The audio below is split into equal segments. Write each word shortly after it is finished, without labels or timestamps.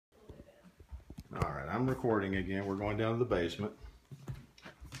All right, I'm recording again. We're going down to the basement.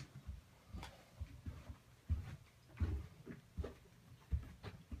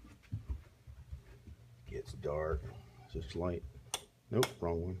 Gets dark. Is this light? Nope,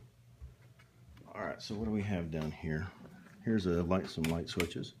 wrong one. All right, so what do we have down here? Here's some light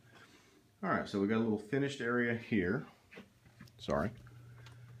switches. All right, so we got a little finished area here. Sorry.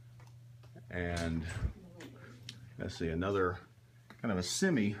 And let's see, another kind of a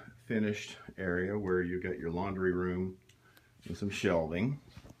semi-finished area where you got your laundry room and some shelving.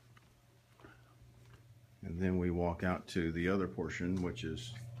 And then we walk out to the other portion, which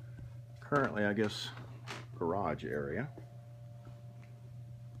is currently, I guess, garage area.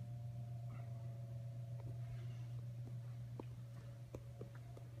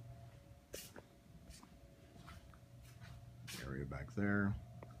 Area back there.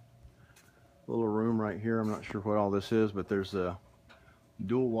 Little room right here. I'm not sure what all this is, but there's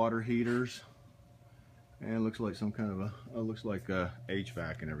dual water heaters, and it looks like some kind of a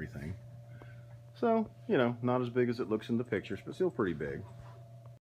HVAC and everything. So, you know, not as big as it looks in the pictures, but still pretty big.